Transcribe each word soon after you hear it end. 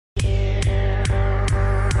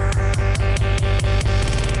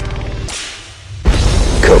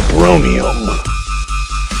Chromium.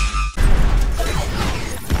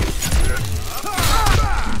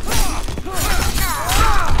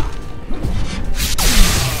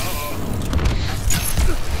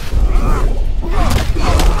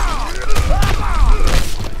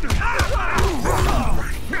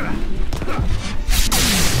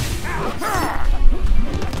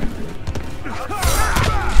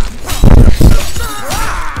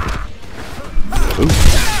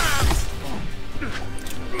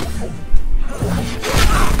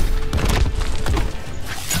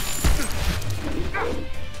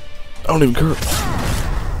 I don't even care.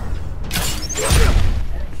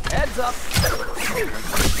 Heads up.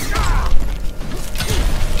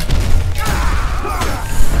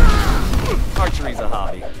 Archery's a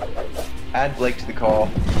hobby. Add Blake to the call.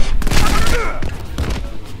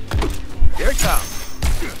 Here it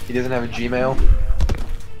comes. He doesn't have a Gmail.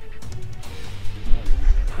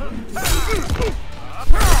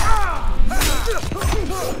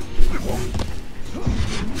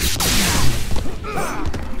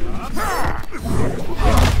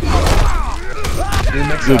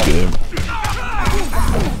 Good game.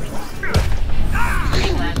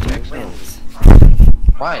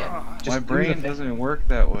 Ryan, my brain doesn't work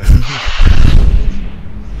that way.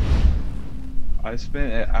 I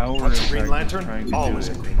spent an hour What's a Green trying Lantern? to Always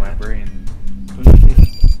do a it. Green My Lantern. brain.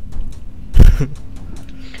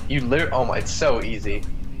 you literally. Oh my! It's so easy.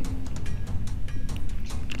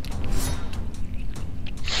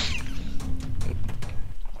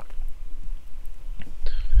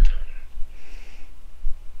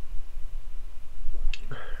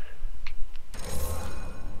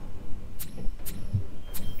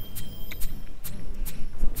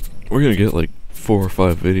 We're gonna get like 4 or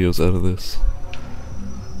 5 videos out of this.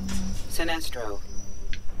 Sinestro.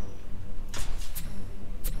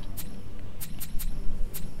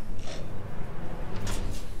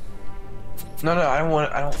 No, I don't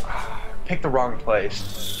want. I don't. Pick the wrong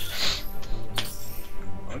place.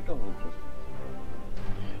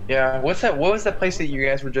 Yeah. What's that? What was that place that you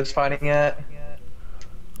guys were just fighting at?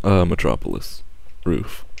 Metropolis.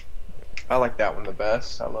 Roof. I like that one the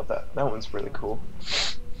best. I love that. That one's really cool.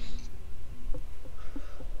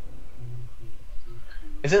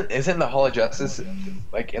 Isn't the Hall of Justice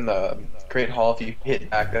like in the Great Hall? If you hit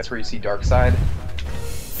back, that's where you see Darkseid.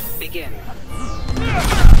 Begin.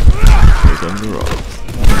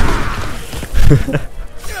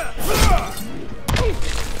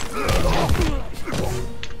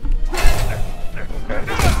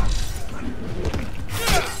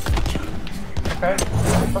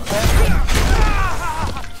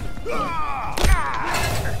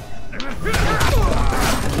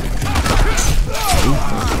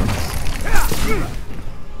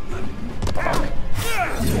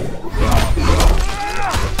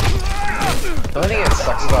 The only thing that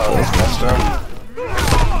sucks about this monster.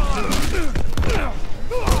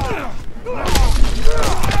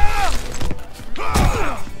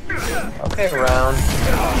 Okay, round.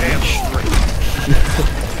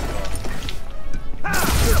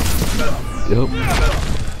 Yep.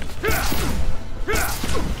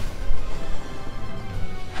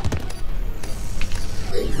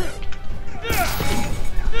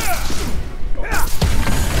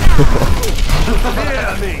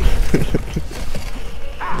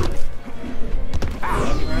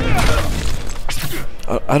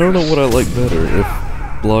 I don't know what I like better, if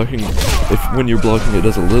when you're blocking it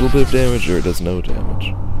does a little bit of damage or it does no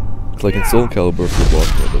damage. It's like in Soul Calibur if you're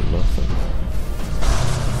blocking it does nothing.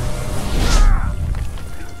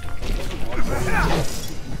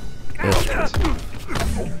 That's crazy.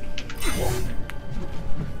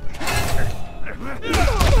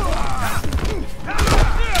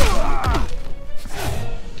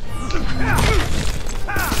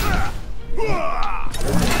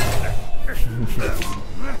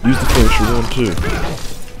 Use the finisher one too.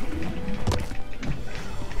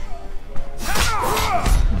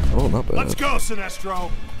 Oh, not bad. Let's go,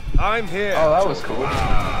 Sinestro. I'm here. Oh, that was cool. You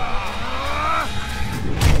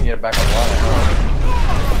can get it back online.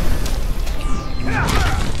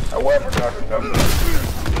 However, Dr. Numbers.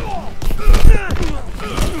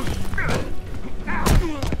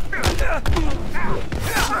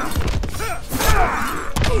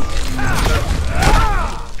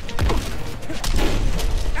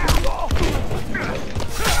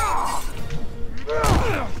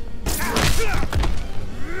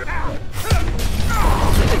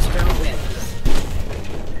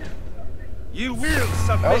 You will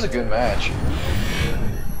submit. That was a good match.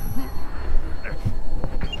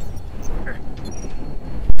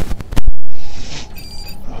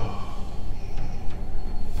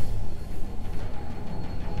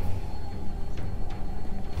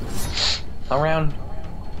 Around.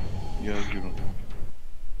 Yeah, you don't.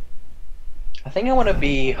 I think I want to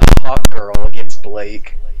be Hawk Girl against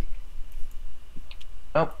Blake.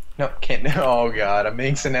 Oh, no, can't. Oh god, I'm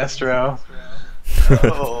being Sinestro.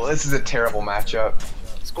 Oh, this is a terrible matchup.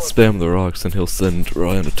 Spam the rocks and he'll send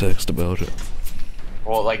Ryan a text about it.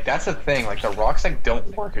 Well, like, that's the thing. Like, the rocks, like, don't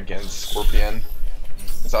work against Scorpion.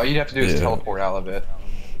 So all you'd have to do is teleport out of it.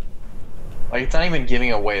 Like, it's not even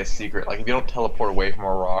giving away a secret. Like, if you don't teleport away from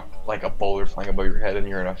a rock, like a boulder flying above your head, and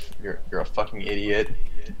you're a fucking idiot.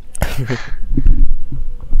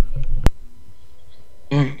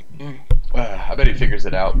 I bet he figures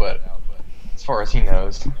it out, but as far as he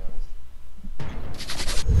knows.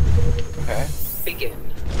 Okay. Begin.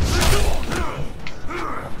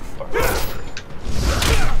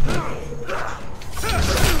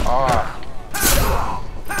 Ah.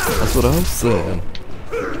 That's what I was saying.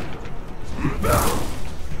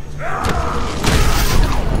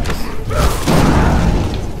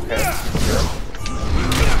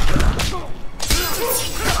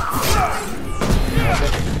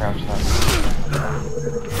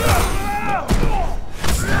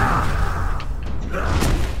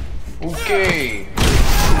 Okay.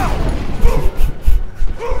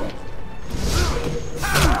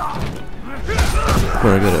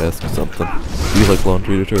 Well, I gotta ask you something. Do you like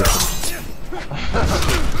laundry detergent?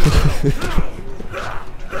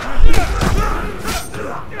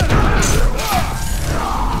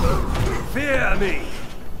 Fear me.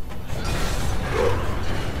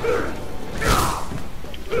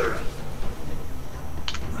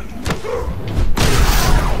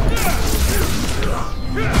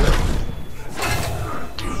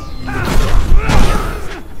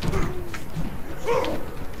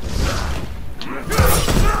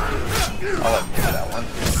 I'll let him do that one.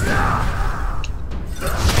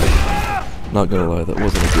 Not gonna lie, that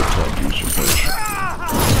wasn't a good time to use your punch.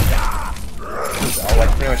 I'll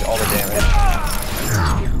like pretty much all the damage.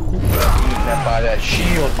 That by that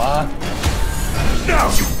shield, ma.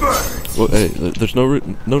 Well, hey, there's no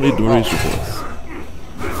need to raise your voice.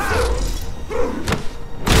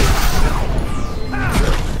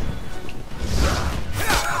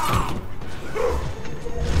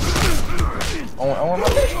 I want my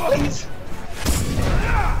bitch, please.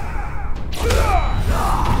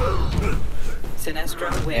 Sinestro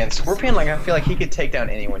wins. And Scorpion, like, I feel like he could take down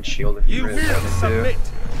anyone's shield if he You really will wanted to. submit.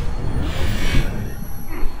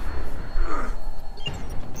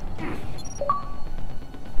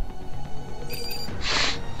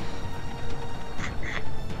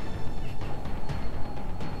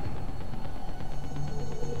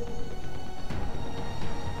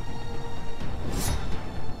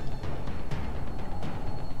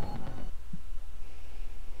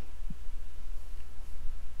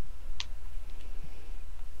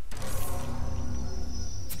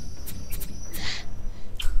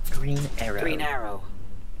 Green arrow. Green arrow.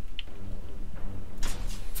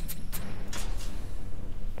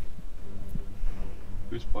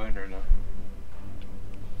 Who's playing right now?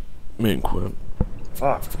 Me and Quinn.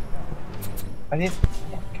 Fuck. I didn't.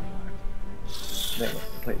 Wait,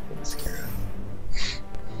 play for the Scarab.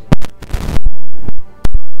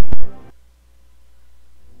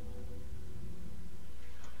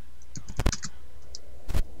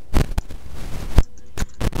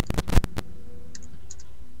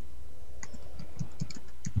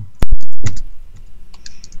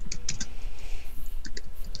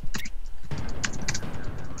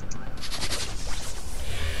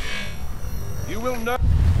 You will know.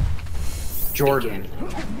 Jordan.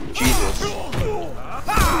 Jesus.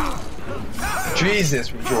 Jesus,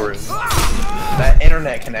 Jordan. That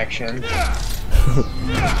internet connection is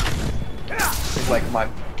like my.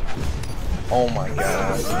 Oh my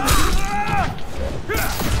god.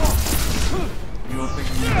 You don't think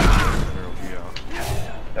he's gonna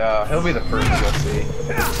be out He'll be the first you'll see. in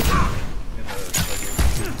the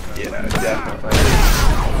second? Yeah, definitely.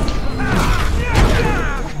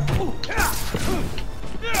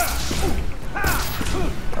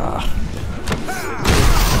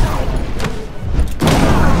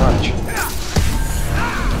 Much.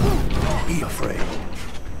 Be afraid.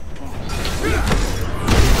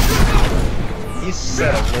 He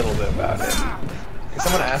said a little bit about it.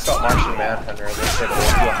 Someone asked about Martian Manhunter, and they said,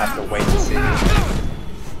 well, you'll have to wait and see.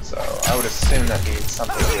 So, I would assume that means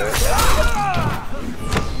something good.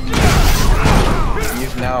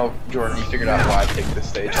 You've now, Jordan, you figured out why I pick this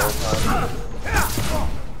stage all the time.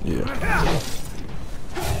 Yeah.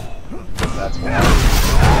 That's why.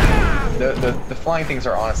 The flying things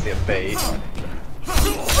are honestly a bait.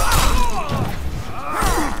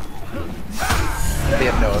 They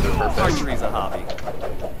have no other purpose. Archery's a hobby.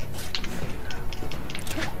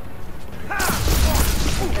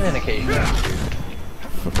 And then occasionally.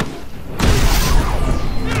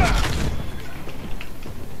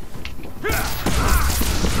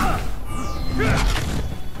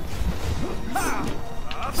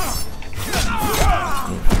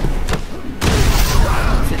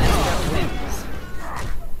 Sinestro wins.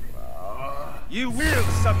 You will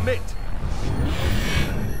submit.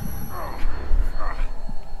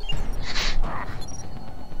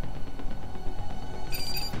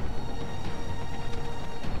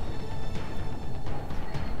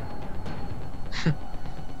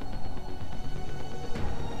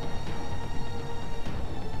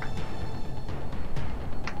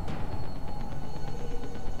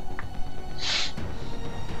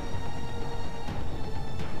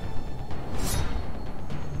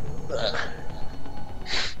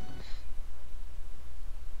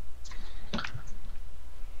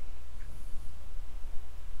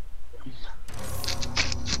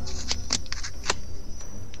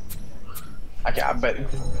 Okay, I bet.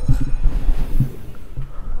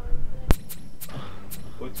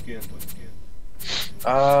 What skin?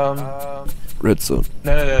 Red zone.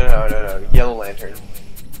 No. Yellow Lantern.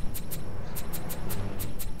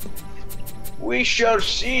 We shall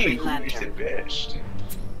see who is the best.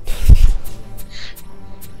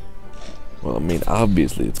 Well, I mean,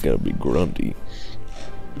 obviously it's gotta be Grundy.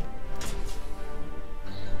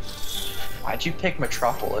 Why'd you pick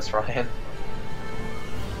Metropolis, Ryan?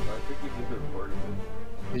 I think we did a part of it.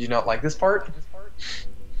 Did you not like this part?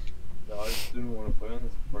 No, I just didn't want to play on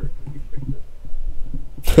this part because you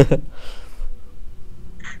picked it.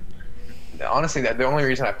 Honestly, the only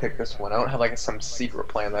reason I picked this one, I don't have like some secret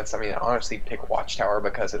plan. I honestly pick Watchtower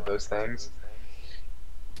because of those things.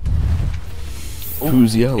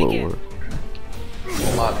 Who's yellow?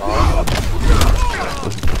 Hold on, Mom.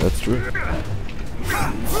 That's true.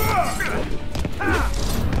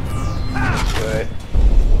 Good.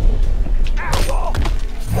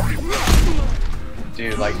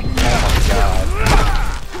 Dude, like, oh my god.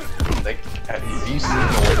 Like, have you seen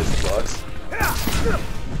the way this looks?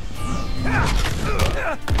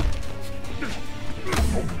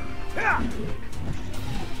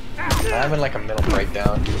 I'm having like a mental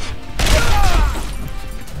breakdown.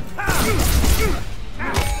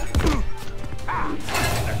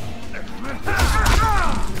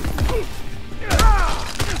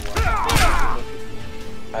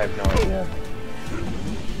 I have no idea.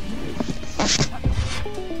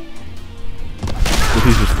 Did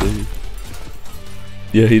he just leave?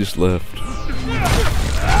 Yeah, he just left.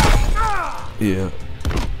 Yeah.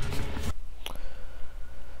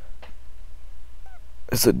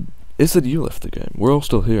 It said you left the game. We're all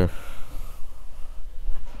still here.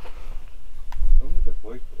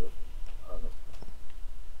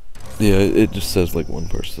 Yeah, it just says like one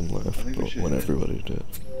person left when everybody did.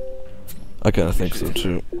 I kinda think so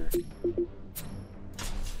too.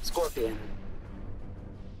 Scorpion.